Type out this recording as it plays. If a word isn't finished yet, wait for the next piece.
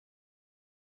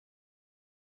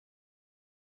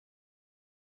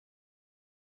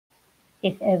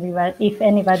if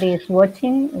anybody is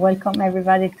watching, welcome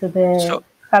everybody to the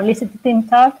Publicity Team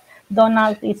Talk.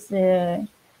 Donald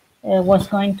was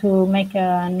going to make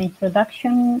an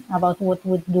introduction about what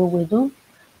we do,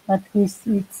 but it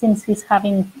seems he's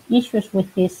having issues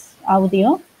with his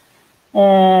audio.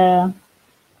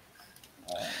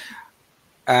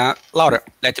 Laura,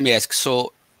 let me ask.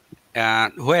 So,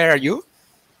 where are you?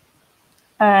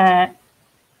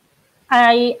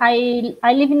 I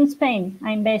live in Spain.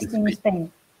 I'm based in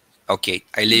Spain. Okay,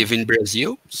 I live in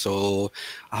Brazil. So,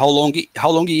 how long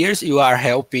years you are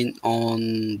helping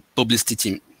on publicity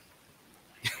team?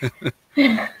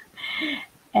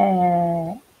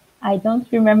 I don't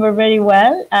remember very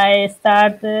well. I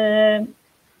started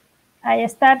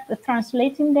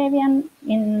translating Debian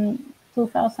in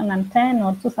 2010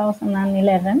 or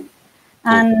 2011,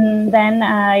 and then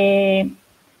I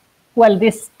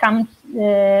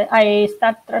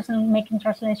started making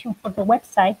translation for the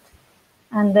website,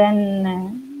 and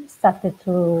then started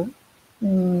to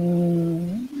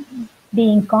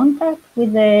be in contact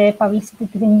with the publicity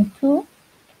team too.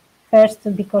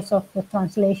 First, because of the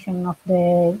translation of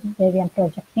the Debian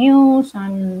project news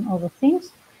and other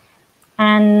things.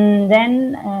 And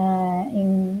then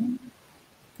in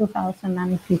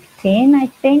 2015, I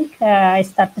think, I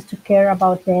started to care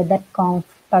about the DebConf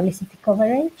publicity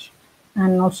coverage,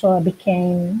 and also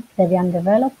became Debian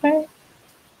developer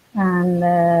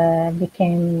and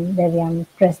became Debian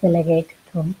press delegate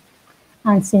too.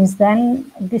 And since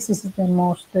then, this is the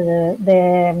most,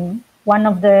 one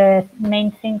of the main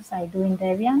things I do in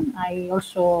Debian. I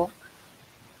also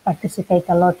participate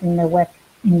a lot in the web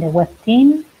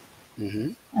team.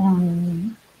 Mm-hmm.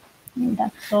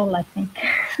 That's all, I think.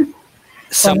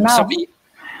 Some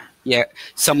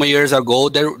years ago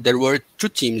there were two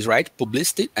teams, right?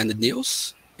 Publicity and the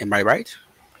news. Am I right?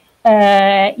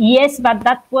 Yes, but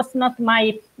that was not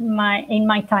in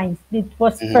my time. It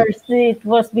was first. It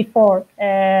was before.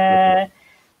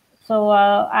 So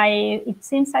it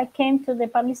seems I came to the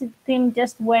publicity team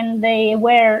just when they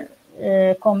were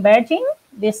converging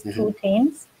these two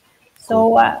teams.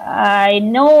 So I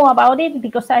know about it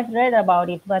because I've read about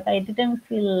it, but I didn't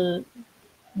feel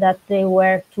that they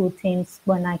were two teams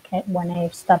when I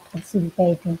started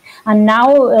participating. And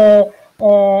now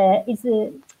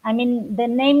I mean, the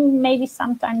name maybe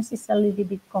sometimes is a little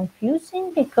bit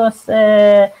confusing because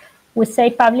we say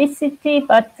publicity,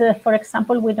 but for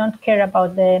example, we don't care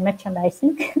about the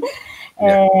merchandising.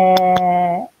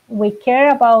 We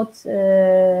care about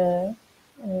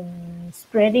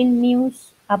spreading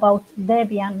news about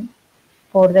Debian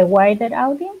for the wider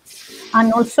audience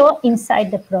and also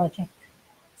inside the project.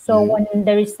 So when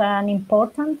there is an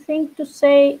important thing to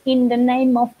say in the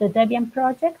name of the Debian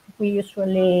project, we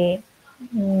usually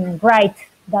write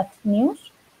that news.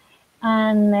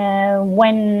 And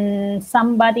when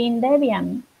somebody in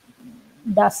Debian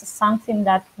does something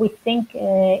that we think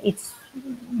it's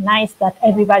nice that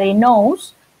everybody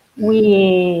knows,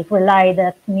 we relay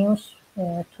that news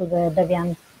to the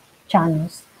Debian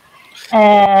channels.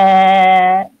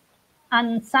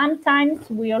 And sometimes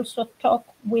we also talk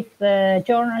with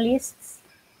journalists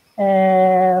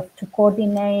to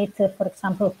coordinate, for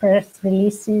example, press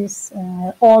releases,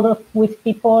 or with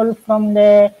people from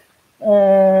the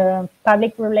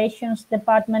public relations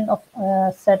department of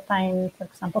certain, for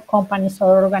example, companies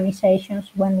or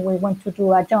organizations when we want to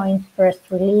do a joint press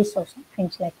release or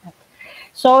things like that.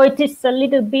 So it is a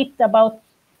little bit about,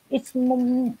 it's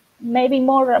maybe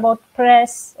more about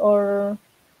press or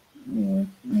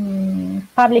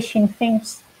publishing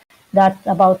things that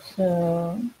about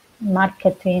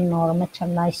marketing or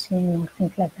merchandising or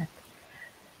things like that.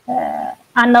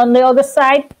 And on the other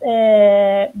side,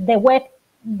 the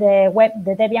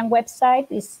Debian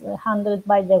website is handled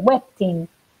by the web team.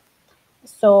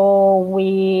 So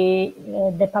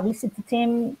the publicity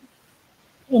team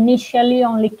initially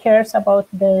only cares about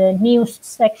the news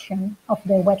section of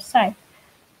the website.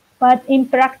 But in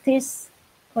practice,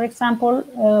 for example,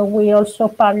 we also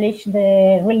publish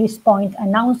the release point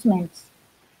announcements.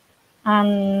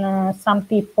 And some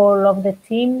people of the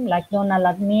team, like Donald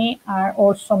and me, are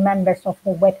also members of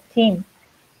the web team.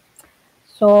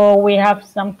 So we have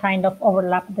some kind of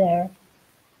overlap there.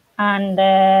 And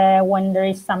when there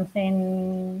is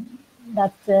something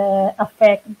that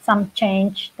affects some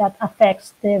change that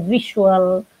affects the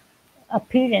visual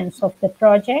appearance of the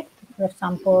project, for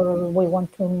example, we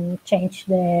want to change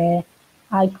the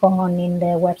icon in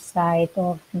the website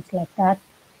or things like that,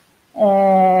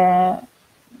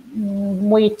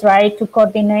 we try to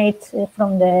coordinate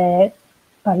from the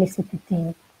publicity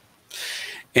team.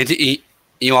 And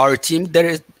in our team,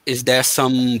 is there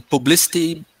some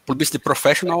publicity publicity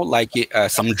professional, like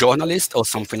some journalist or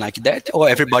something like that, or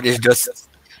everybody is just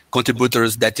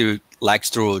contributors that you likes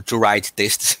to write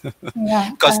tests?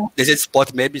 Yeah. Because this is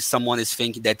spot, maybe someone is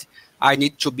thinking that I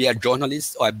need to be a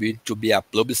journalist or I need to be a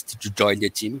publicist to join the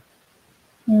team.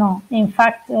 No, in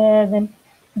fact,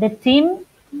 the team,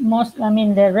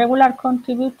 the regular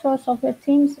contributors of the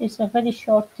teams is a very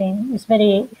short team. It's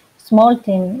very small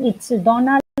team. It's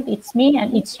Donald, it's me,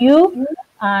 and it's you,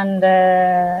 and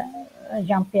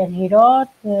Jean-Pierre Giraud,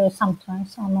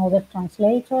 sometimes some other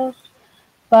translators.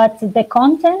 But the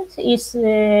content is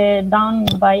done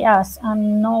by us,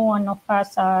 and no one of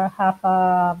us have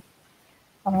a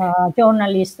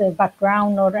journalist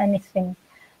background or anything.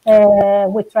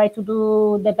 We try to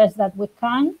do the best that we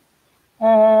can,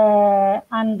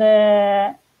 and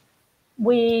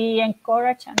we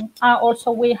encourage, and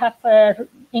also we have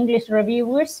English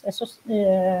reviewers,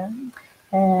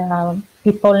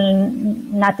 people,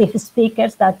 native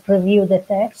speakers that review the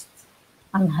texts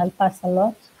and help us a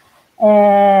lot.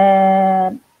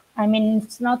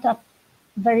 It's not a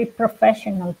very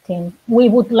professional team. We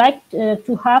would like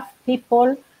to have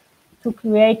people to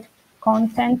create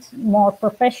content more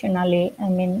professionally.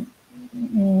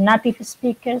 Native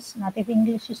speakers, native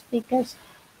English speakers,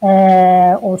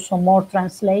 also more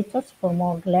translators for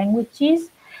more languages,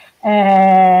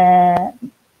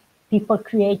 people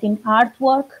creating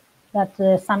artwork that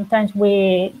sometimes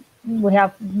we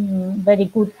have very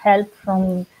good help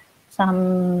from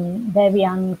some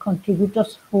Debian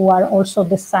contributors who are also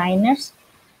designers,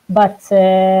 but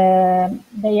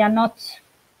they are not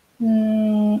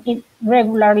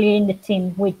regularly in the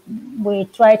team. We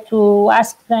try to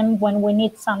ask them when we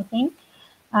need something,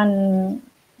 and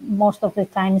most of the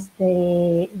times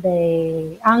they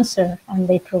answer and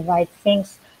they provide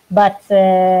things. But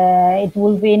it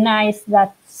will be nice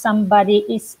that somebody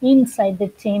is inside the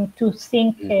team to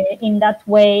think in that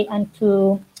way, and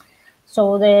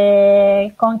so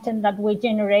the content that we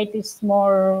generate is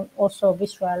more also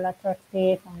visual,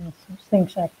 attractive, and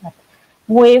things like that.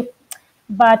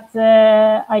 But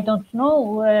I don't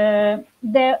know.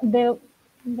 The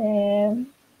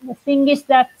thing is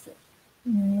that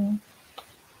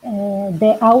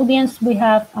the audience we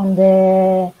have and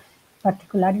the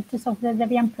particularities of the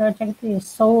Debian project is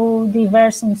so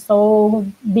diverse and so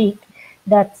big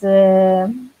that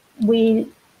we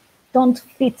don't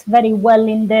fit very well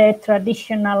in the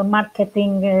traditional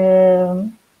marketing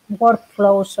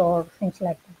workflows or things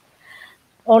like that.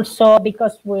 Also,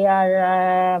 because we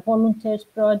are a volunteers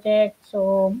project,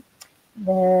 so I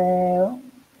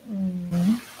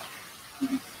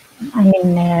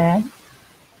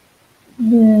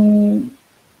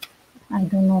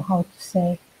don't know how to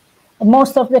say.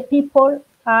 Most of the people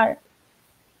are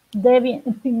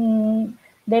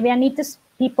Debianites,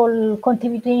 people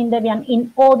contributing in Debian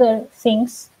in other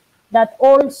things that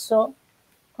also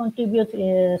contribute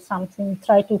something,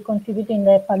 try to contribute in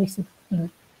the publicity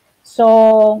team.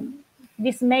 So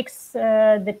this makes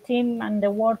the team and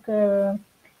the work a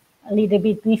little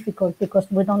bit difficult because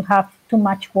we don't have too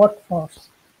much workforce.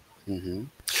 Mm-hmm.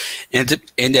 And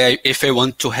if I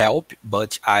want to help,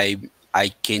 but I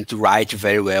can't write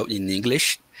very well in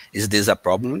English, is this a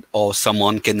problem? Or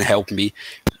someone can help me?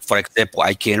 For example,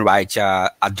 I can write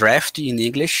a draft in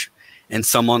English, and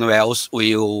someone else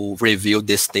will review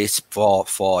this text to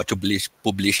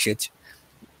publish it.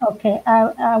 Okay,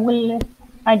 I will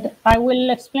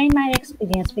explain my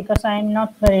experience because I'm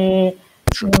not very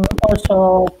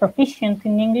also proficient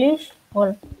in English,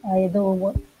 or I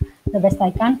do the best I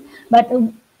can. But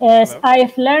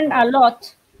I've learned a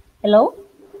lot. Hello?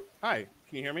 Hi,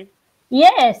 can you hear me?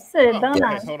 Yes, Donald.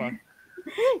 Okay, hold on.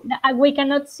 We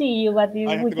cannot see you, but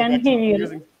we can hear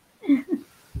you.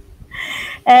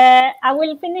 I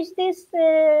will finish this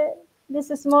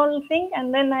small thing,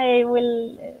 and then I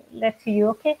will let you.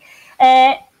 Okay.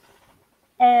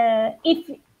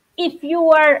 If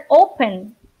you are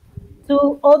open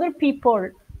to other people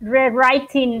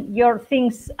rewriting your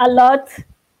things a lot,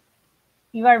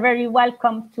 you are very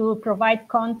welcome to provide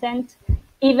content,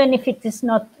 even if it is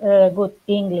not good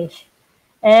English.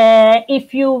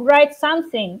 If you write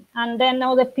something and then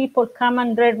other people come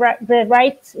and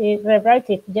rewrite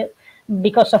it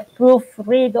because of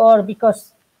proofread or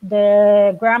because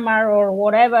the grammar or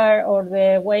whatever, or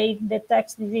the way the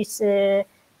text is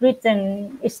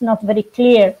written is not very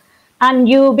clear, and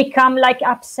you become like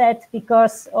upset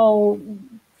because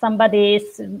somebody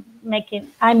is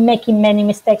I'm making many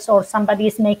mistakes, or somebody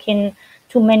is making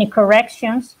too many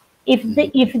corrections. If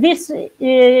this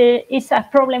is a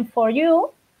problem for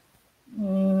you,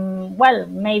 well,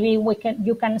 maybe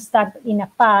you can start in a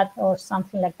pad or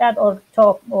something like that, or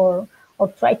talk or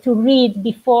try to read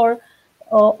before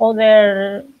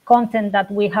other content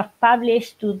that we have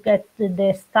published to get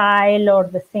the style or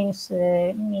the things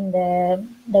in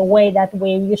the way that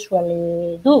we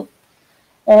usually do.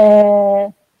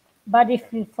 But if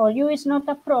for you it's not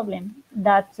a problem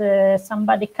that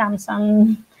somebody comes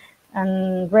and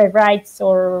rewrites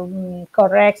or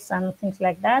corrects and things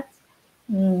like that,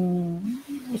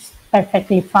 it's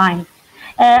perfectly fine.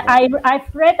 I've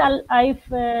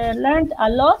learned a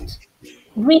lot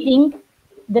reading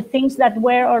the things that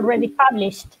were already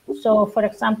published. So, for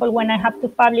example, when I have to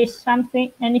publish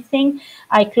anything,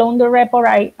 I clone the repo.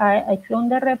 I clone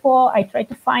the repo. I try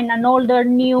to find an older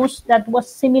news that was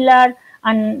similar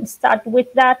and start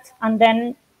with that, and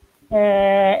then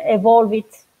evolve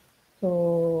it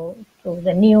to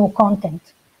the new content.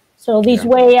 So this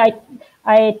way,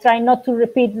 I try not to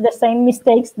repeat the same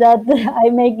mistakes that I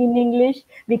make in English,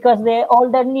 because the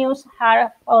older news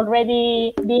have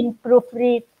already been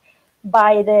proofread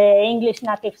by the English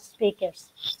native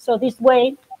speakers. So this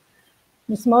way,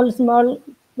 the small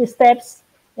steps,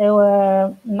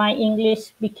 my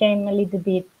English became a little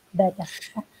bit better.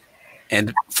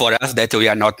 And for us that we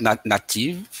are not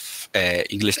native,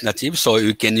 English native, so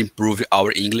we can improve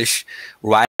our English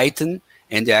writing.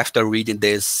 And after reading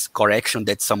this correction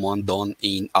that someone done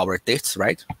in our texts,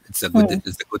 right? It's a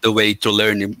good way to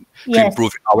learn to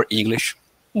improve our English.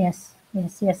 Yes.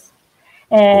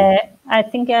 I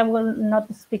think I will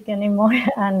not speak anymore,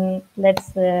 and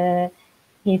let's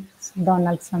give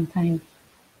Donald some time.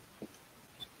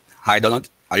 Hi, Donald.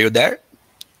 Are you there?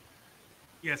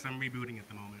 Yes, I'm rebooting at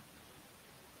the moment.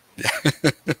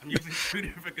 I'm using 2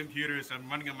 different computers. I'm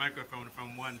running a microphone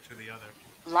from one to the other.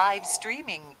 Live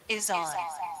streaming is on.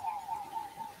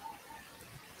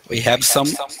 We have some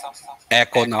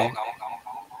echo now.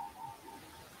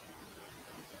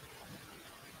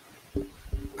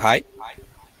 Hi.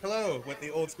 Hello, with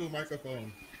the old school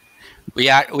microphone. We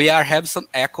are have some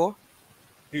echo.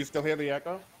 Do you still hear the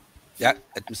echo? Yeah,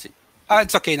 let me see.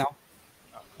 It's okay now.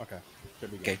 Oh, okay.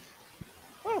 Should be good. Okay.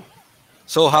 Oh.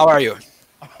 So how are you?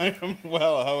 I am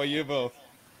well. How are you both?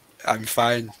 I'm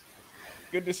fine.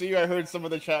 Good to see you. I heard some of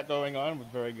the chat going on. It was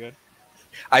very good.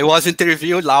 I was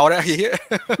interviewing Laura here.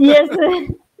 Yes,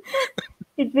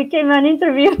 it became an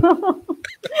interview.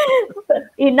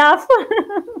 Enough.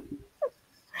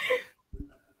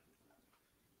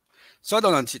 So,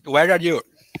 Donald, where are you?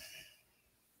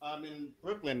 I'm in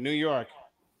Brooklyn, New York.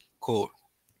 Cool.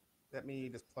 Let me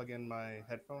just plug in my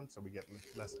headphones so we get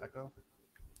less echo.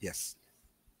 Yes.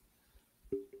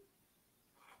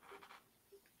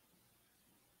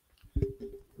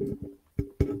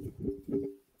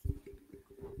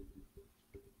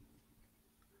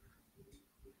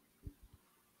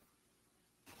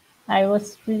 I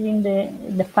was reading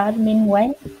the part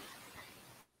meanwhile.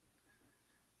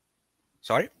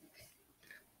 Sorry?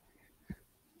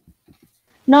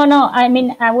 No. I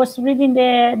mean, I was reading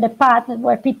the part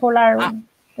where people are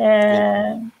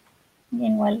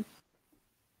meanwhile.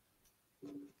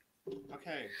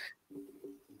 Okay.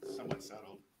 Somewhat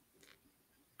settled.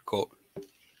 Cool.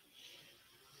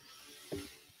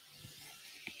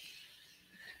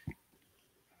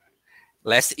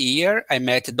 Last year, I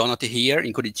met Donald here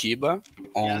in Curitiba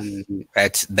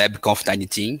at DebConf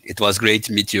 19. It was great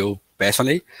to meet you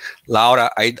personally. Laura,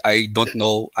 I don't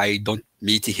know. I don't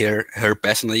meet her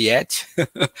personally yet,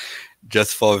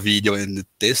 just for video and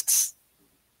tests.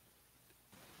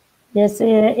 Yes,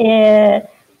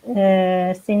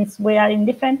 since we are in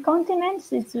different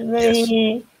continents, it's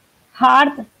very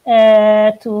hard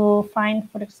to find,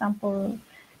 for example,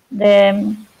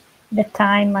 the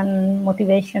time and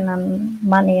motivation and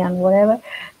money and whatever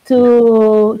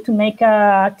to make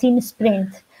a team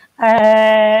sprint.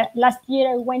 Last year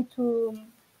I went to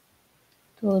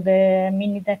the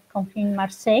mini DebConf in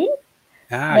Marseille.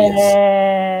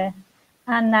 Yes.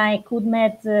 And I could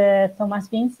meet Thomas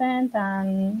Vincent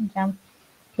and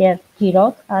Jean-Pierre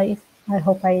Giraud. I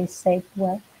hope I said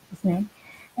well his name.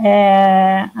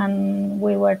 And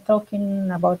we were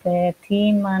talking about the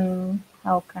team and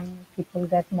how can people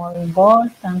get more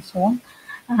involved and so on.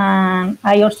 And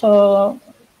I also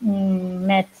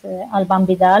met Alban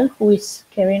Vidal, who is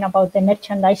caring about the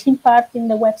merchandising part in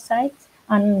the website.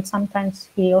 And sometimes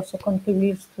he also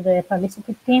contributes to the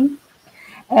publicity team.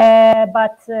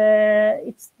 But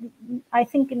I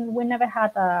think we never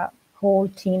had a whole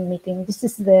team meeting. This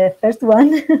is the first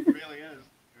one. It really is.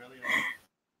 It really is.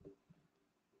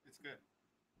 It's good.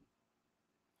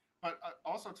 But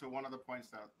also to one of the points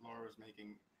that Laura was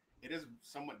making, it is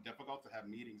somewhat difficult to have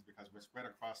meetings because we're spread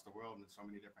across the world in so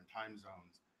many different time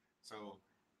zones. So,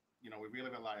 we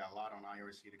really rely a lot on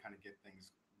IRC to kind of get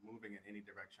things moving in any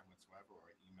direction whatsoever or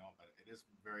email, but it is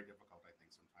very difficult, I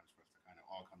think, sometimes for us to kind of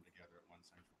all come together at one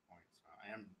central point. So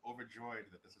I am overjoyed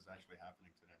that this is actually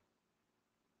happening today.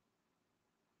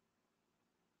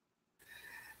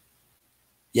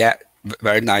 Yeah,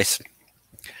 very nice.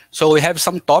 So we have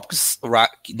some topics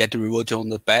that we wrote on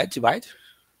the pad, right?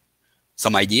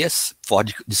 Some ideas for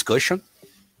discussion.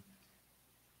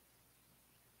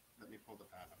 Let me pull the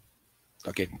pad up.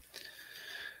 Okay.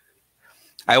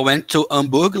 I went to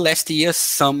Hamburg last year,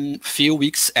 some few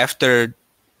weeks after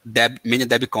mini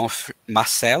DebConf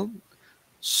Marcel.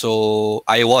 So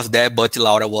I was there, but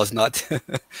Laura was not.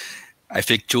 I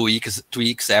think 2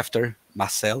 weeks after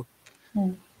Marcel.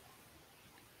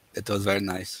 It was very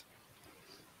nice.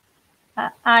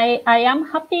 I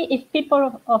am happy if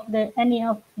people of any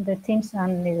of the teams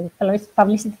and the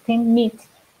publicity team meet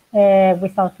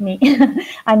without me.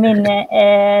 I mean,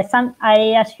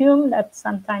 I assume that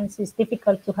sometimes it's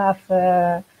difficult to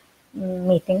have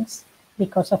meetings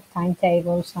because of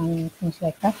timetables and things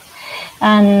like that.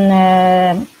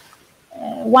 And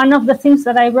one of the things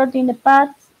that I wrote in the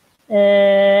past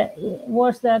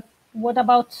was that what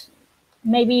about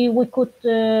maybe we could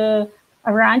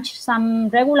arrange some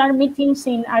regular meetings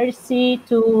in IRC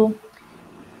to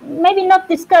maybe not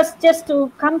discuss, just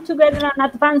to come together and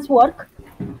advance work.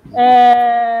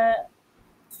 And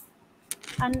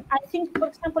I think, for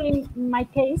example, in my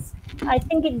case, I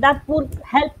think that would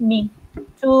help me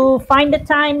to find the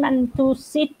time and to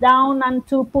sit down and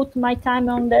to put my time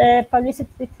on the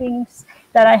publicity things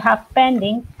that I have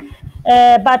pending.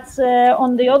 But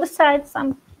on the other side,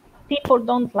 some people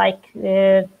don't like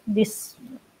this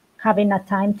having a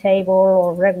timetable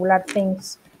or regular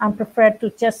things and prefer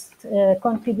to just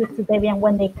contribute to Debian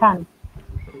when they can.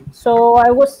 So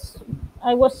I was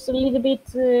a little bit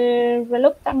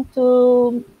reluctant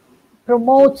to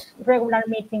promote regular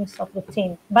meetings of the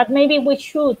team, but maybe we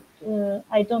should.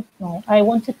 I don't know. I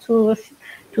wanted to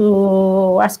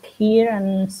ask here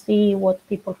and see what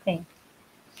people think.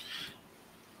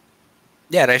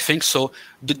 Yeah, I think so.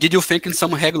 Did you think in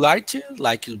some regularity,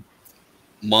 like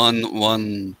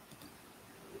one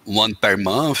per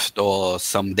month or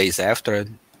some days after?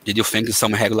 Did you think in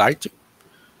some regularity?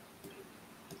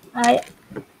 I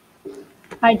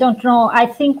don't know. I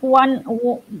think one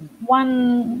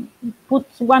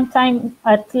puts one time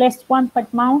at least one per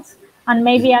month, and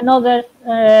maybe another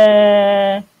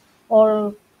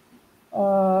or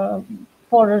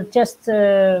for just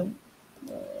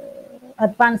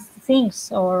advanced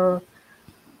things, or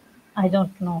I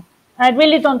don't know. I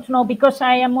really don't know, because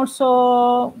I am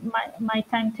also my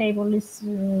timetable is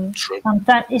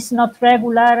sometimes is not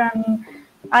regular, and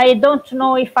I don't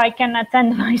know if I can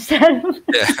attend myself.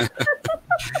 Yeah,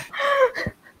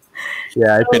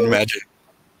 yeah, I can imagine.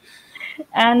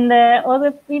 And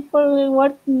other people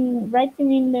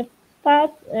writing in the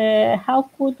chat, how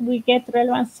could we get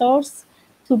relevant source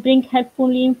to bring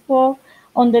helpful info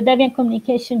on the Debian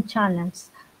communication channels?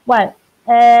 Well,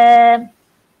 I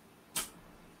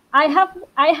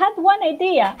had one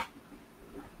idea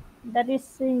that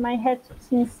is in my head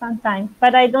since some time,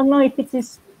 but I don't know if it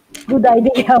is good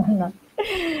idea or not.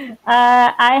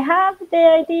 I have the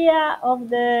idea of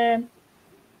the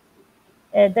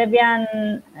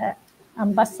Debian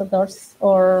ambassadors,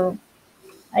 or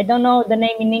I don't know the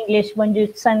name in English, when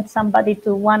you send somebody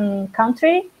to one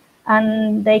country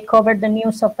and they cover the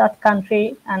news of that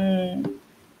country and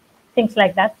things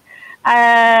like that.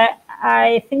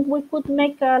 I think we could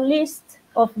make a list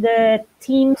of the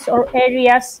teams or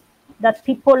areas that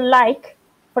people like.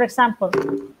 For example,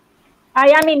 I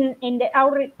am in the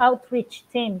outreach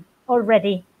team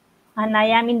already, and I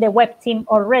am in the web team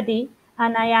already,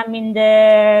 and I am in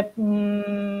the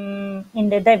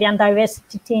Debian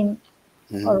diversity team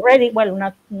already. Well,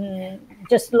 not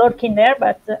just lurking there,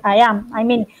 but I am. I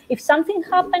mean, if something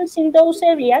happens in those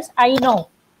areas, I know,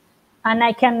 and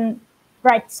I can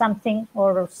write something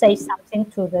or say something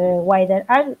to the wider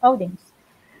audience.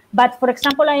 But for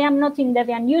example, I am not in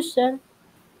Debian user.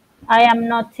 I am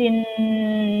not in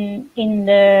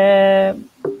the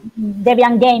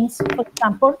Debian games, for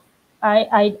example.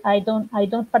 I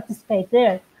don't participate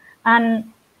there,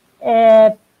 and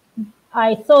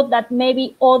I thought that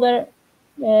maybe other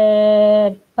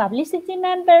publicity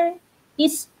member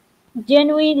is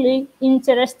genuinely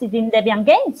interested in Debian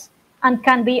games and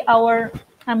can be our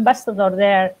ambassador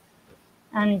there.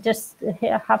 And just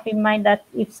have in mind that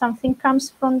if something comes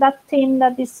from that team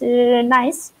that is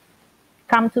nice,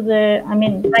 come to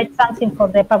write something for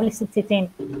the publicity team.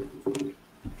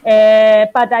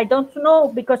 But I don't know,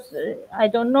 because I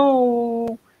don't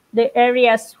know the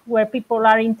areas where people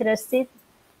are interested.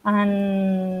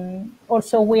 and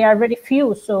also we are very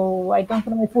few, so I don't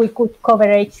know if we could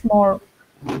coverage more,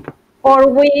 or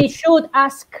we should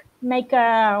make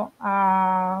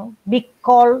a big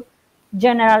call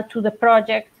general to the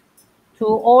project, to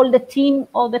all the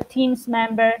team's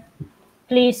member.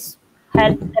 Please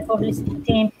help the publicity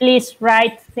team. Please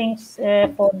write things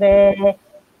for the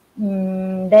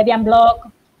Debian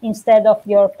blog instead of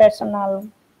your personal,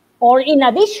 or in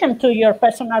addition to your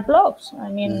personal blogs. I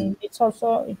mean, it's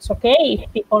okay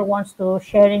if people want to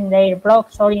share in their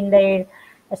blogs or in their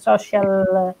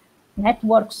social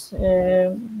networks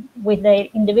with their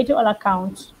individual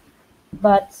accounts,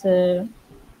 but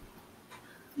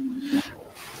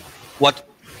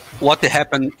what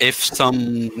happen if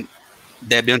some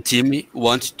Debian team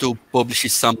wants to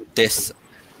publish some tests,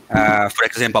 for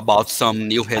example, about some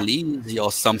new release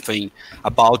or something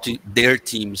about their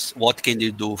teams? What can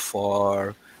you do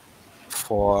for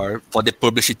the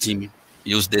publisher team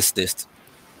use this test?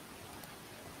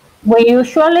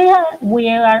 we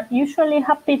are usually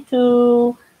happy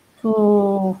to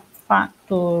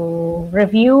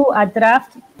review a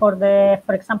draft for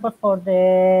example, for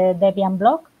the Debian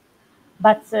blog,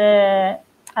 but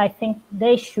I think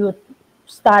they should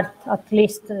start at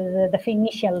least the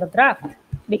initial draft,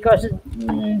 because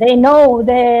they know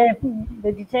the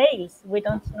details. We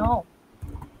don't know.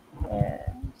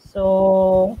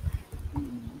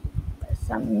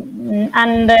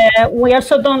 We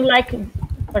also don't like,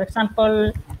 for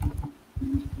example,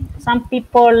 some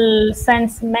people send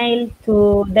mail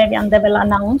to Debian Devel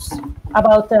Announce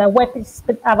about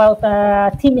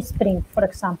team sprint, for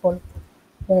example.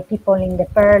 The people in the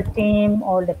Perl team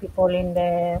or the people in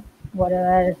the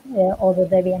whatever other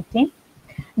Debian team,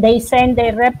 they send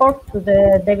a report to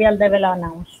the Debian Devel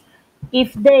Announce.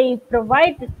 If they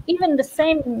provide even the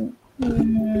same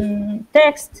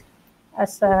text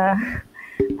as a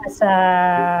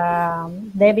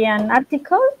Debian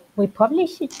article, we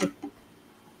publish it.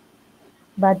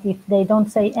 But if they don't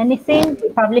say anything, we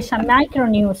publish a micro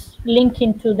news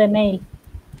linking to the mail.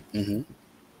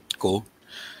 Cool.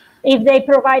 If they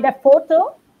provide a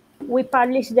photo, we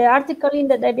publish the article in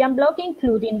the Debian blog,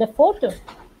 including the photo.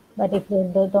 But if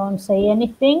they don't say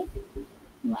anything,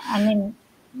 I mean,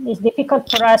 it's difficult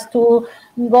for us to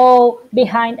go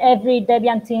behind every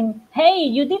Debian team. Hey,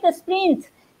 you did a sprint.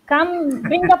 Come,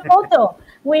 bring a photo.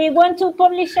 We want to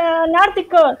publish an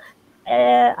article.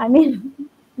 I mean,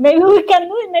 maybe we can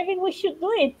do it. Maybe we should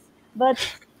do it. But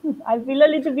I feel a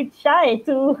little bit shy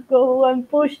to go and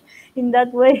push in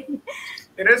that way.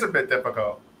 It is a bit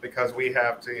difficult because we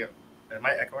have to. Am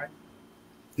I echoing?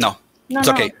 No, it's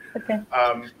okay. Okay.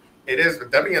 It is.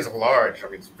 Debian is large. I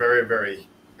mean, it's very, very.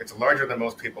 It's larger than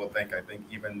most people think. I think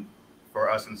even for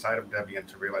us inside of Debian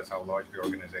to realize how large the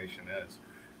organization is.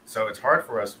 So it's hard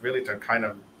for us really to kind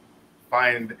of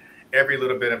find every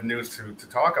little bit of news to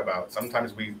talk about.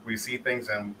 Sometimes we see things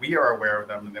and we are aware of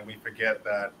them, and then we forget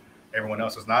that everyone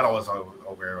else is not always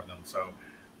aware of them. So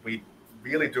we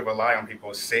really do rely on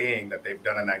people saying that they've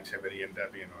done an activity in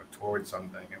Debian or towards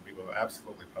something, and we will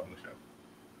absolutely publish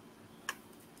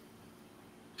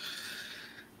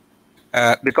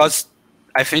it. Because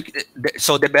I think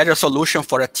the better solution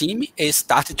for a team is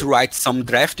start to write some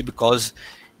draft, because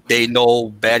they know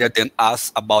better than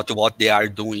us about what they are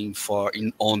doing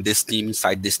on this team,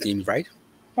 inside this team, right?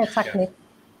 Exactly.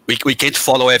 Yeah. We can't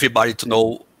follow everybody to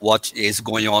know what is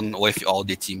going on with all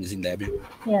the teams in Debian.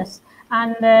 Yes,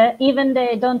 and even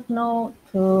they don't know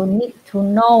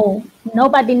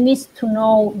nobody needs to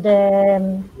know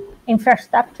the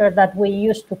infrastructure that we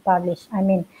use to publish. I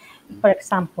mean, for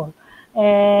example,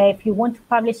 if you want to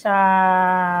publish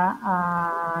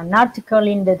an article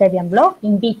in the Debian blog,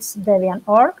 in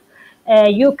bits.debian.org,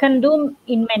 you can do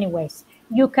in many ways.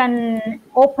 You can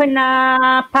open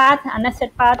a path, an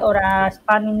asset path, or a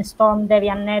spanning storm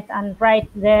DebianNet and write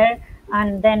there,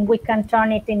 and then we can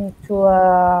turn it into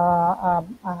a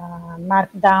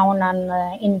markdown and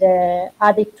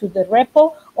add it to the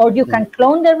repo, or you can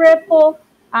clone the repo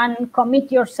and commit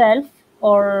yourself,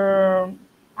 or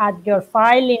add your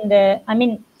file in the. I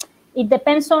mean, it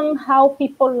depends on how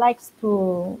people likes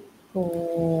to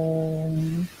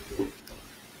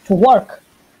work.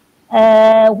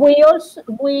 We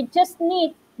just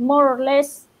need more or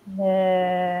less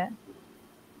the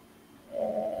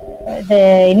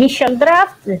initial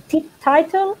draft, the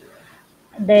title,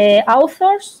 the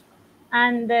authors,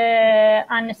 and the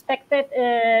unexpected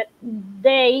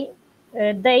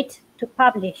date to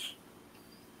publish.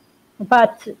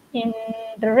 But in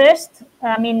the rest,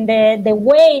 I mean, the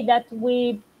way that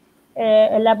we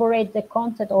elaborate the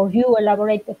content, or you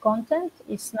elaborate the content,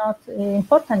 it's not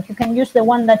important. You can use the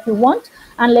one that you want,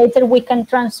 and later we can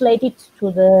translate it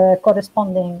to the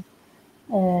corresponding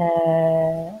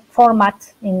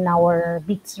format in our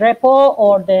bits repo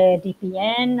or the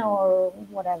DPN or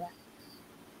whatever.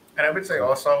 And I would say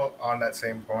also on that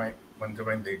same point, when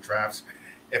doing the drafts,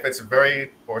 if it's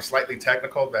very or slightly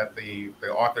technical, that the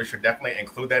author should definitely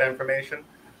include that information.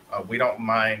 We don't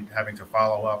mind having to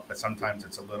follow up, but sometimes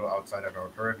it's a little outside of our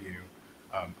purview.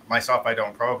 Myself, I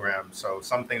don't program, so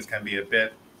some things can be a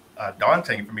bit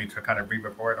daunting for me to kind of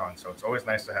re-report on. So it's always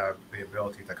nice to have the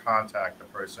ability to contact the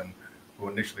person who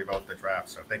initially wrote the draft.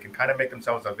 So if they can kind of make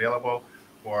themselves available,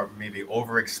 or maybe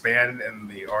over-expand in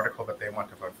the article that they want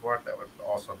to put forth, that would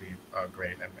also be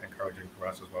great and encouraging for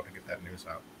us as well to get that news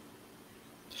out.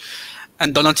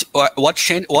 And Donald,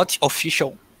 what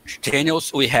official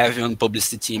channels we have on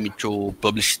Publicity team to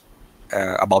publish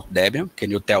about Debian?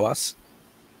 Can you tell us?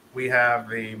 We have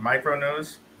the micro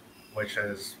news, which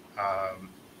is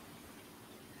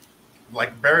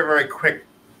like very, very quick.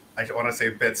 I don't want to say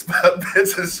bits, but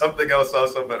bits is something else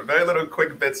also, but very little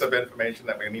quick bits of information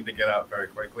that we need to get out very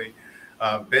quickly.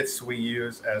 Bits we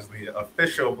use as the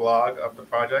official blog of the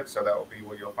project, so that will be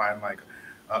where you'll find like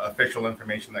official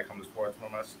information that comes forth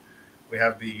from us. We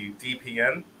have the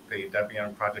DPN, the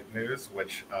Debian Project News,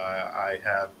 which I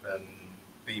have been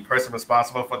the person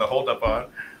responsible for the holdup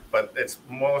on, but it's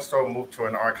more so moved to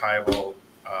an archival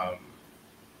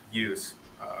use.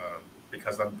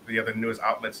 Because the other news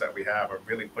outlets that we have are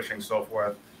really pushing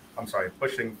forth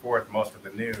most of the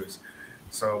news.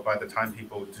 So by the time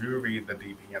people do read the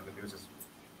DPN, the news is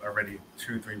already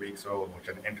 2-3 weeks old, which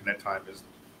in internet time is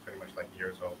pretty much like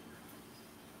years old.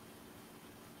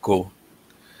 Cool.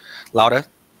 Laura,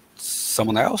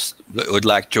 someone else would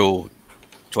like to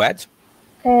add?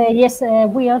 Yes,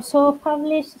 we also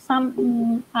publish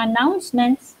some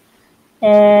announcements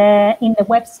in the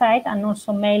website, and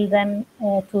also mail them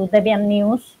to Debian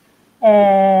News,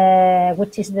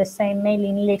 which is the same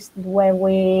mailing list where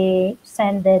we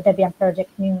send the Debian project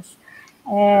news.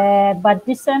 But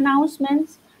these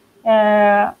announcements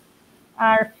are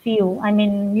few. I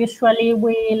mean, usually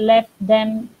we left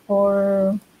them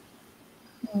for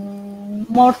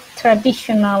more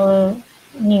traditional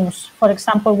news. For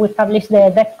example, we published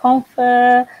the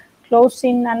DebConf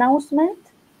closing announcement,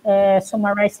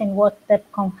 summarizing what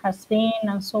DebConf has been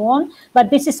and so on. But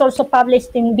this is also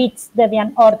published in Bits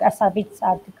Debian.org as a Bits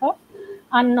article,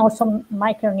 and also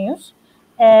micro news.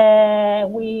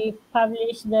 We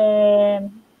publish the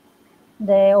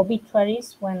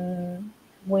obituaries when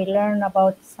we learn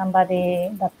about somebody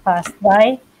that passed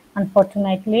by.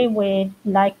 Unfortunately, we'd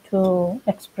like to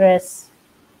express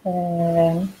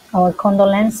our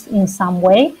condolence in some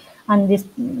way, and this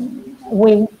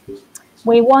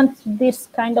we want this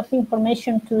kind of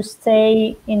information to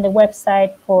stay in the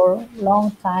website for a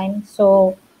long time,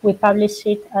 so we publish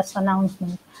it as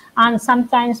announcement. And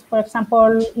sometimes, for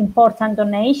example, important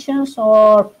donations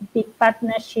or big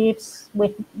partnerships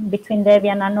between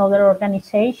Debian and other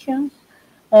organizations,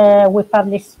 we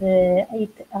publish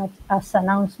it as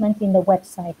announcement in the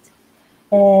website.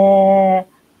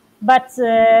 But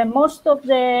most of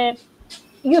the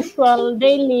usual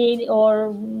daily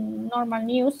or normal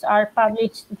news are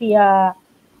published via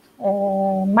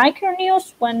micro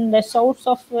news when the source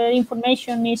of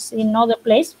information is in other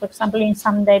place, for example, in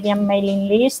some Debian mailing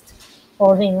list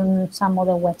or in some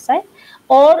other website,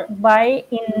 or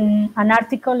in an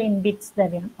article in Bits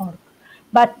Debian.org.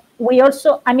 But we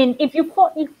also, I mean, if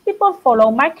people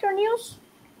follow micro news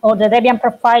or the Debian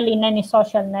profile in any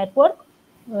social network,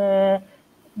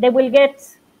 they will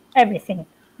get everything,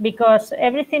 because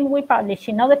everything we publish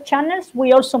in other channels,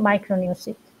 we also micro news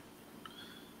it.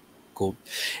 Cool.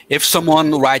 If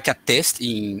someone write a test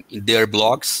in their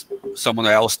blogs, someone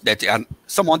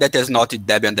that is not a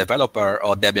Debian developer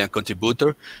or Debian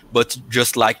contributor, but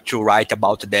just like to write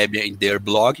about Debian in their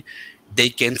blog, they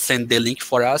can send the link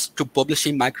for us to publish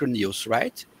in micro news,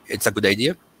 right? It's a good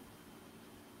idea.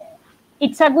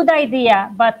 It's a good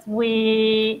idea, but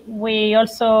we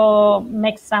also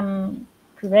make some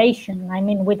curation. I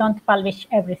mean, we don't publish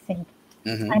everything.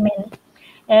 I mean,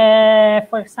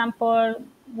 for example,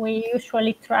 we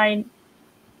usually try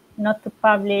not to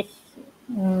publish.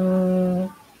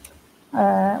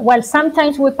 Well,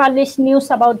 sometimes we publish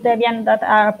news about Debian that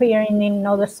are appearing in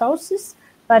other sources,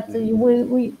 but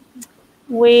we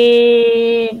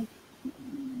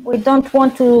don't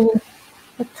want to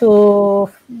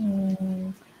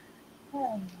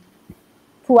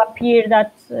appear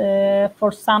that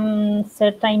for some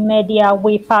certain media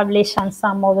we publish and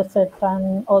some other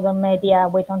certain other media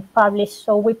we don't publish.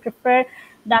 So we prefer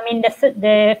I mean,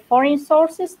 the foreign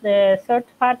sources, the third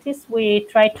parties, we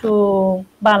try to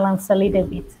balance a little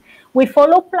bit. We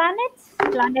follow Planet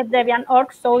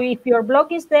Debian.org. So if your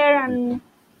blog is there and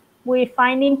we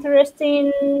find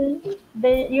interesting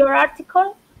your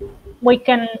article, we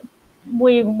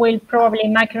will probably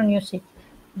micronews it.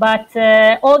 But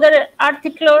other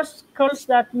articles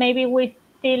that maybe we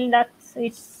feel that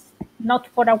it's not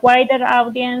for a wider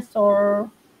audience, or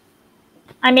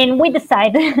I mean, we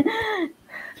decide.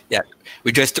 Yeah,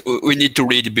 we need to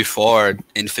read before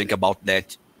and think about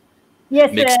that.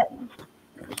 Yes,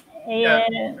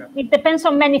 it depends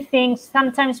on many things.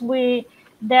 Sometimes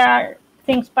there are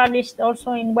things published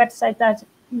also in websites that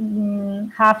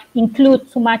have include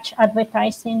too much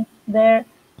advertising there,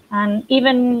 and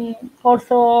even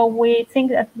also we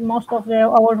think that most of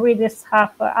our readers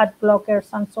have ad blockers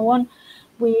and so on.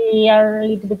 We are a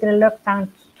little bit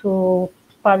reluctant to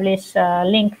publish a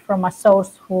link from a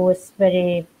source who is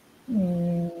very,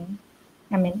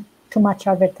 I mean, too much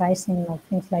advertising or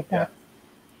things like that.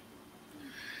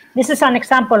 This is an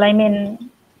example. I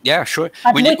mean, yeah, sure.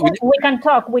 We can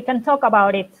talk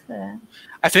about it.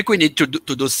 I think we need to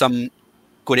do some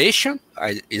curation.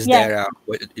 Is there a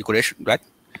curation, right?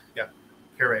 Yeah,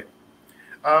 curate.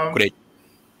 Great.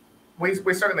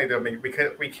 We certainly do. I mean,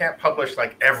 we can't publish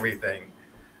like everything,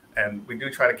 and we do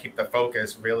try to keep the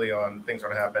focus really on things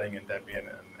that are happening in Debian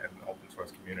and open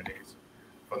source communities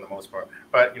for the most part.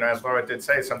 But as Laura did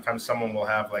say, sometimes someone will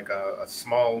have like a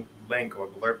small link or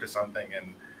blurb to something,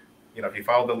 and if you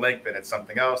follow the link, then it's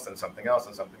something else, and something else,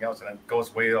 and something else, and it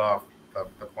goes way off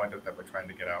the point that we're trying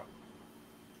to get out.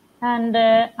 And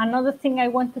another thing I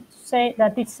wanted to say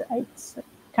that it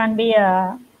can be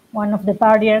one of the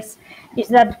barriers is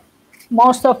that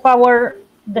most of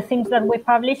the things that we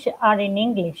publish are in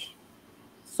English.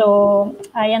 So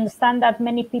I understand that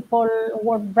many people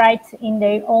would write in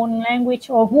their own language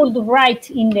or would write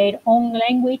in their own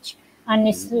language, and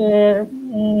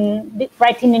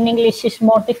writing in English is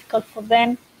more difficult for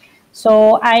them.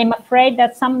 So I'm afraid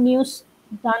that some news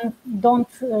don't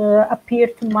appear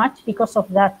too much because of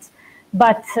that.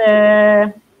 But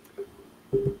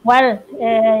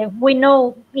we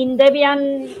know in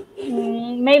Debian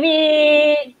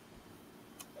maybe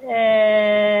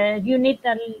you need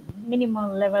a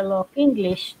minimal level of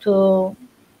English to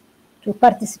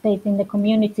participate in the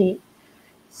community.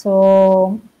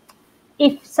 So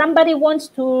if somebody wants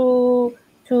to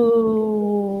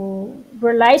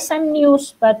realize some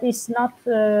news but is not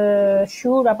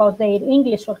sure about their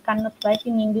English or cannot write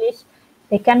in English,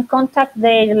 they can contact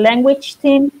their language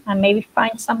team and maybe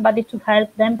find somebody to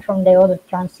help them from the other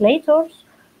translators.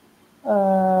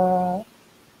 For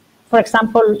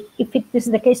example, if it is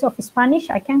the case of Spanish,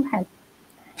 I can help.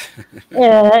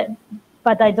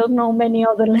 But I don't know many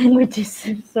other languages.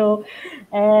 So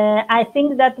I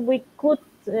think that we could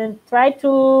try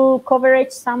to cover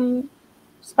some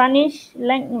Spanish,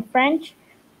 French,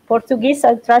 Portuguese.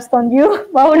 I trust on you,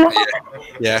 Paulo.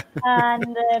 Yeah.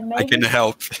 And maybe, I can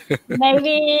help.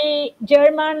 Maybe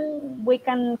German, we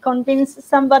can convince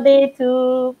somebody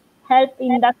to help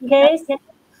in that case.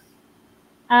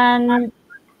 And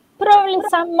probably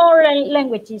some more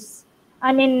languages.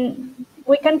 I mean,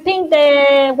 we can ping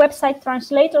the website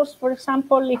translators, for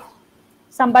example, if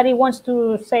somebody wants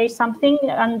to say something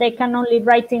and they can only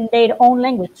write in their own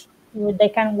language. We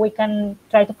can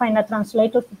try to find a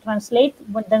translator to translate,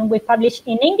 but then we publish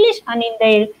in English and in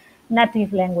their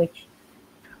native language.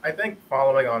 I think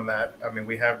following on that, I mean,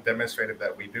 we have demonstrated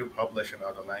that we do publish in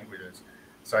other languages.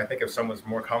 So I think if someone's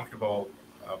more comfortable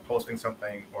posting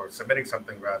something or submitting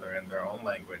something rather in their own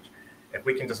language, if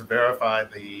we can just verify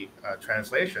the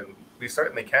translation, we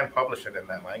certainly can publish it in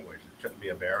that language. It shouldn't be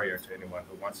a barrier to anyone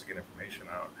who wants to get information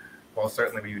out. While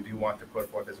certainly we do want to put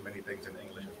forth as many things in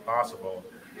English as possible,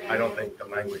 I don't think the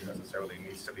language necessarily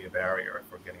needs to be a barrier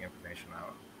for getting information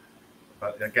out.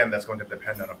 But again, that's going to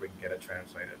depend on if we can get it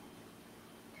translated.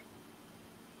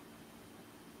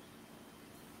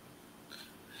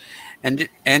 And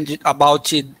about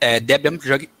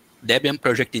Debian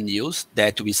project news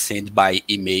that we send by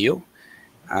email,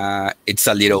 it's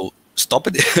a little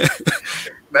stopped.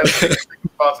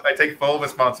 I take full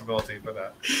responsibility for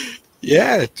that.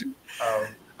 Yeah.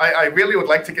 I really would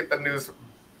like to get the news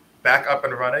back up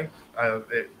and running.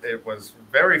 It was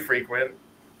very frequent,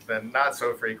 then not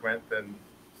so frequent, then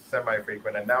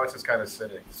semi-frequent, and now it's just kind of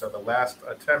sitting. So the last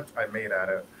attempt I made at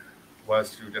it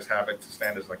was to just have it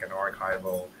stand as like an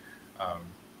archival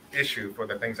issue for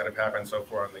the things that have happened so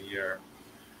far in the year.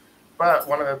 But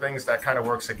one of the things that kind of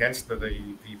works against the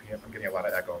DPN, I'm getting a lot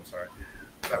of echo, I'm sorry,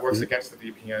 that works against the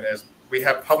DPN is we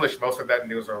have published most of that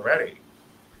news already.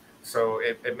 So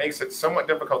it makes it somewhat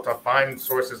difficult to find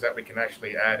sources that we can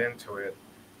actually add into it.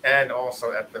 And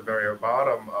also at the very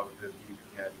bottom of the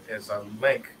DPN is a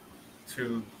link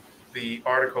to the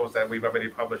articles that we've already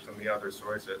published in the other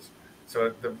sources.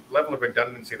 So the level of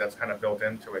redundancy that's kind of built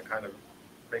into it kind of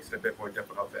makes it a bit more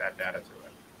difficult to add data to it.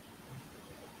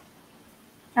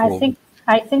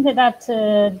 I think that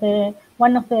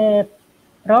one of the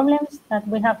problems that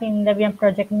we have in Debian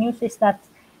Project News is that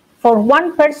for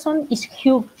one person is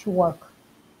huge work,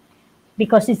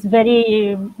 because it's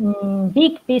very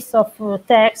big piece of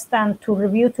text and to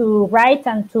review, to write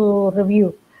and to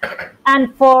review.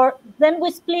 And then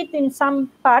we split in some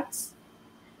parts,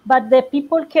 but the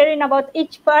people caring about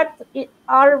each part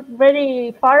are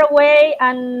very far away,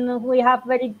 and we have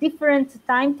very different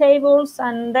timetables.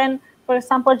 And then, for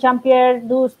example, Jean-Pierre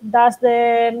does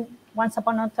the Once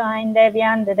Upon a Time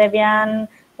Debian, the Debian,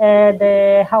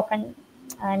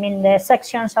 the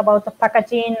sections about the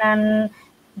packaging and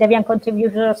Debian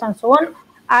contributors and so on.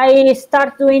 I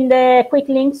start doing the quick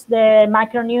links, the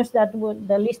micro news,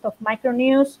 the list of micro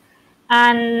news,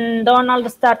 and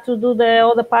Donald start to do the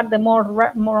other part, the more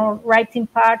writing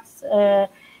parts.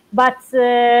 But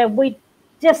we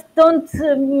just don't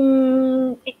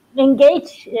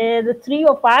engage the three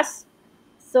of us.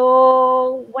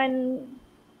 So when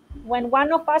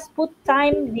one of us put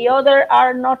time, the other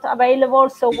are not available,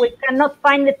 so we cannot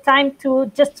find the time to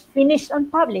just finish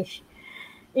and publish.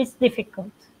 It's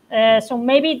difficult. So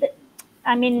maybe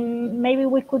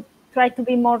we could try to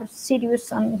be more serious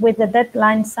with the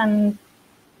deadlines and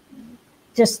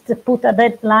just put a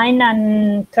deadline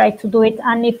and try to do it.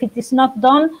 And if it is not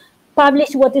done,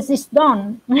 publish what is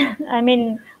done.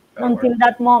 Until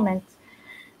that moment.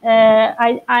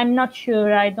 I'm not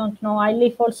sure. I don't know. I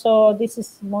live also, this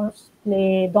is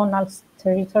mostly Donald's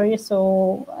territory,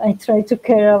 so I try to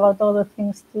care about other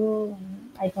things too.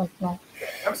 I don't know.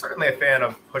 I'm certainly a fan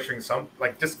of pushing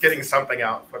just getting something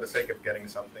out for the sake of getting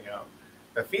something out.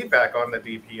 The feedback on the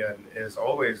DPN is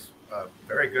always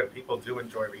very good. People do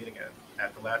enjoy reading it.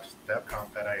 At the last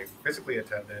DebConf that I physically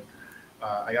attended,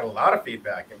 I got a lot of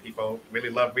feedback, and people really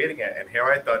love reading it. And here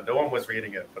I thought no one was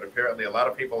reading it, but apparently a lot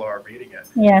of people are reading it.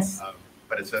 Yes.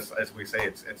 But it's just, as we say,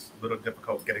 it's a little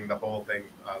difficult getting the whole thing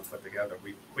put together.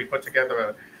 We put together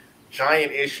a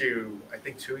giant issue, I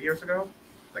think 2 years ago,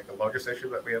 like the largest issue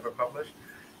that we ever published.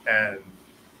 And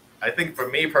I think for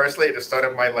me personally, it just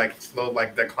started my slow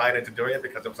decline into doing it,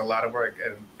 because it was a lot of work,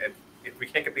 and if we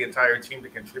can't get the entire team to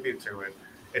contribute to it,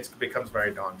 it becomes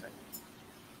very daunting.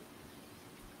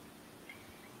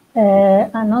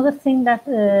 Another thing that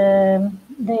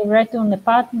they read on the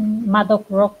part, Maddock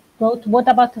wrote, what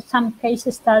about some case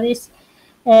studies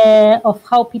of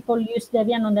how people use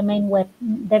Debian on the main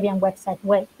Debian website?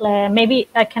 Well, maybe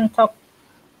I can talk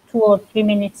 2 or 3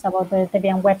 minutes about the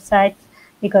Debian website,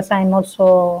 because I'm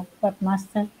also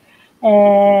webmaster.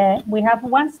 We have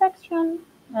one section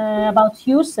about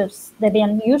users,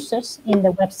 Debian users in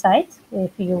the website.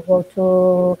 If you go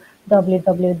to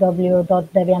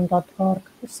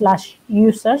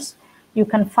www.debian.org/users, you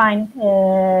can find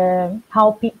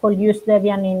how people use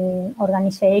Debian in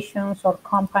organizations or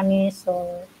companies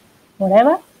or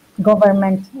whatever,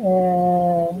 government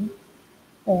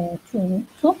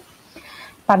too,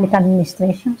 public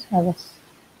administrations, I guess.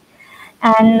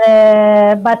 And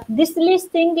but this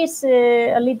listing is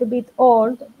a little bit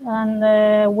old, and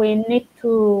we need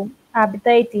to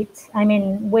update it.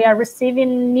 We are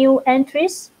receiving new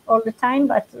entries all the time,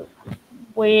 but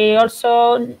we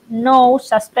also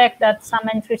suspect that some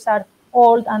entries are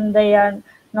old and they are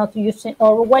not using,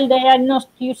 they are not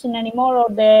using anymore,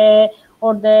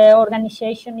 or the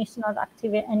organization is not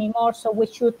active anymore. So we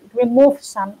should remove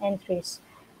some entries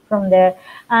from there.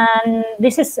 And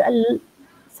this is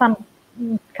some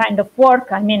kind of work.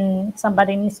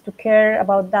 Somebody needs to care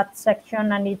about that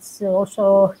section, and it's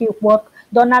also huge work.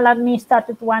 Donald and me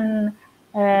started one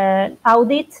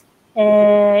audit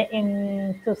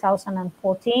in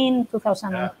 2014,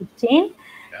 2015,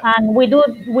 and we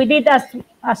did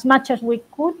as much as we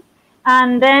could,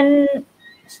 and then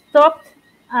stopped,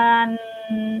 and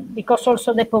because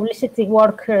also the publicity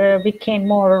work became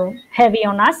more heavy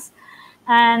on us,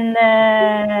 and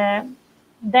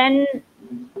then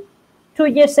 2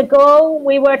 years ago,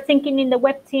 we were thinking in the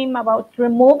web team about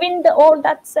removing all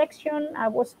that section. I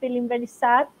was feeling very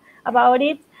sad about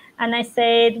it. And I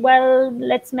said, well,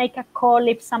 let's make a call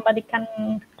if somebody can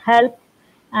help,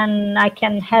 and I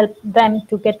can help them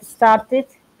to get started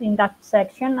in that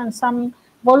section. And some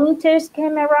volunteers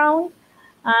came around,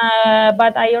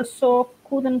 but I also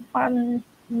couldn't find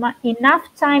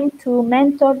enough time to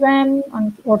mentor them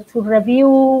or to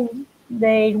review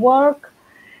their work.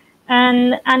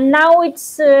 and now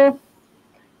it's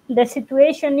the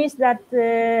situation is that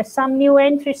some new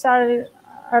entries are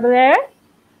there,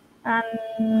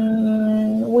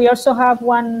 and we also have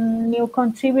one new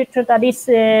contributor that is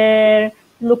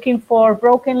looking for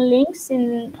broken links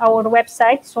in our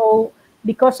website. So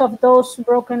because of those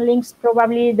broken links,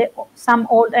 probably some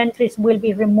old entries will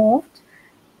be removed,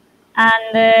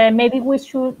 and maybe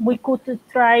we could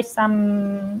try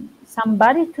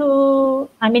somebody to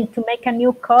make a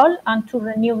new call and to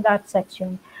renew that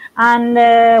section. And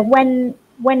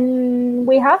when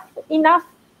we have enough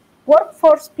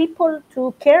workforce people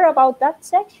to care about that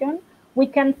section, we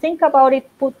can think about it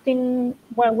putting,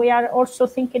 well, we are also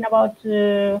thinking about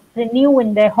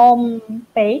renewing the home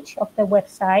page of the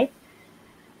website,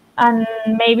 and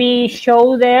maybe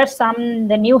show there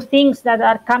the new things that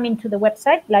are coming to the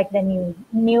website, like the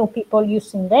new people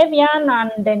using Debian,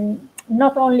 and then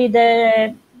not only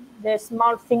the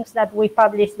small things that we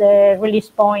publish, the release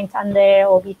points and the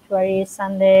obituaries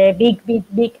and the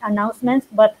big announcements,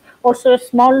 but also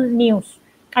small news.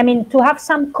 I mean, to have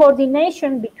some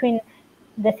coordination between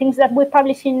the things that we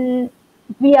publish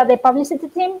via the publicity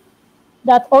team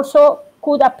that also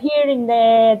could appear in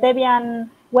the Debian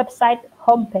website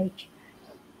homepage.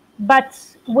 But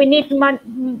we need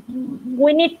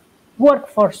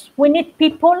workforce. We need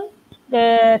people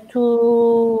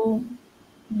to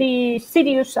be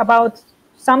serious about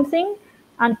something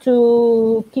and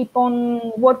to keep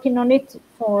on working on it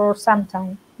for some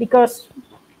time. Because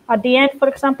at the end, for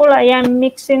example, I am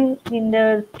mixing in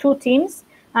the two teams,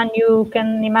 and you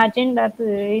can imagine that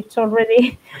it's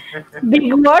already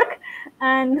big work,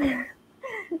 and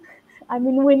I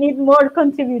mean, we need more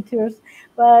contributors,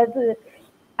 but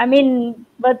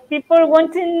but people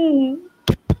wanting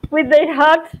with their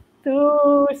heart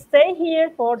to stay here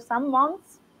for some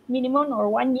months minimum or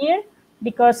 1 year,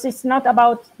 because it's not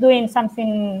about doing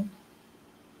something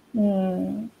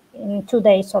in 2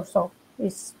 days or so.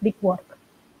 It's big work.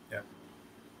 Yeah,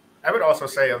 I would also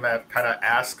say on that kind of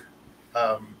ask,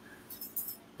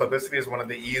 publicity is one of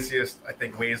the easiest, I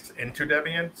think, ways into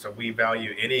Debian. So we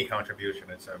value any contribution.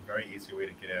 It's a very easy way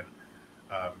to get in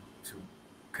to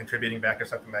contributing back to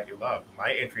something that you love.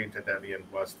 My entry into Debian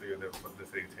was through the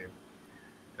publicity team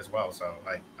as well. So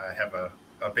I have a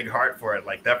big heart for it.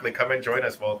 Like, definitely come and join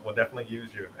us. We'll definitely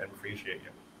use you and appreciate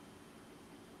you.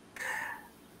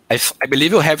 I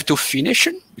believe we'll have to finish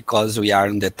because we are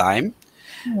on the time.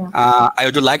 Yeah. I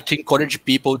would like to encourage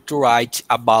people to write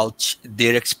about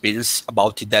their experience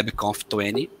about the DebConf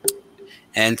 20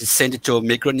 and send it to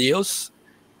Micronews.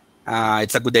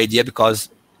 It's a good idea because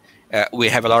we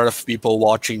have a lot of people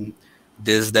watching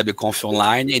this DebConf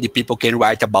online, and the people can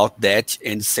write about that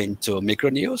and send to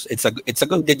Micronews. It's a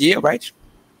good idea, right?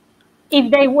 If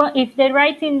they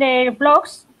write in their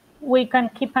blogs, we can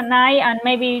keep an eye and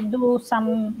maybe do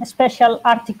some special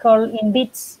article in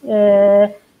bits,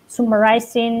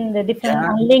 summarizing the different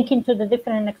and linking to the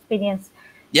different experience.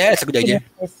 Yeah, it's a good idea.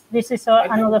 This is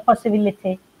another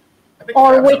possibility.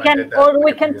 Or we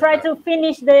can try to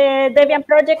finish the Debian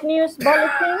project news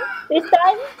bulletin this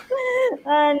time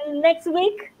and next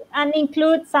week, and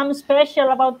include some special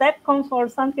about DebConf or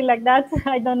something like that.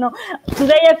 I don't know.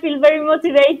 Today I feel very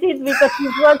motivated because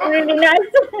it was really nice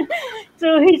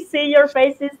to see your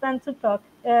faces and to talk.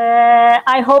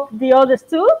 I hope the others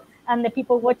too, and the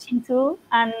people watching too.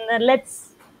 And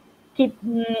let's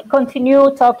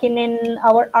continue talking in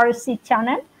our RC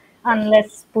channel, and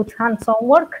let's put hands on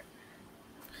work.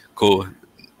 Cool.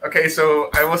 Okay, so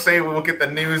I will say we'll get the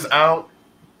news out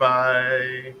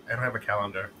by, I don't have a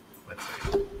calendar. Let's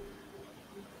see.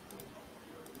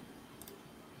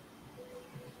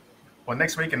 Well,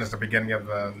 next weekend is the beginning of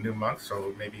the new month,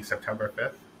 so maybe September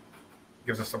 5th.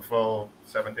 Gives us a full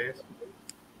 7 days.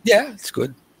 Yeah, it's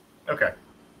good. Okay.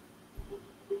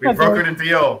 We brokered a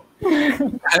deal.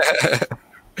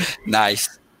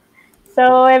 Nice.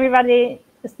 So everybody,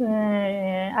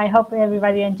 I hope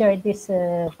everybody enjoyed this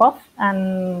POF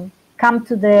and come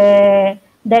to the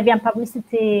Debian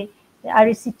Publicity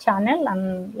REC channel,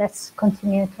 and let's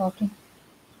continue talking.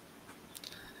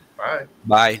 Bye.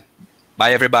 Bye.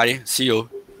 Bye, everybody. See you.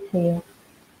 See you.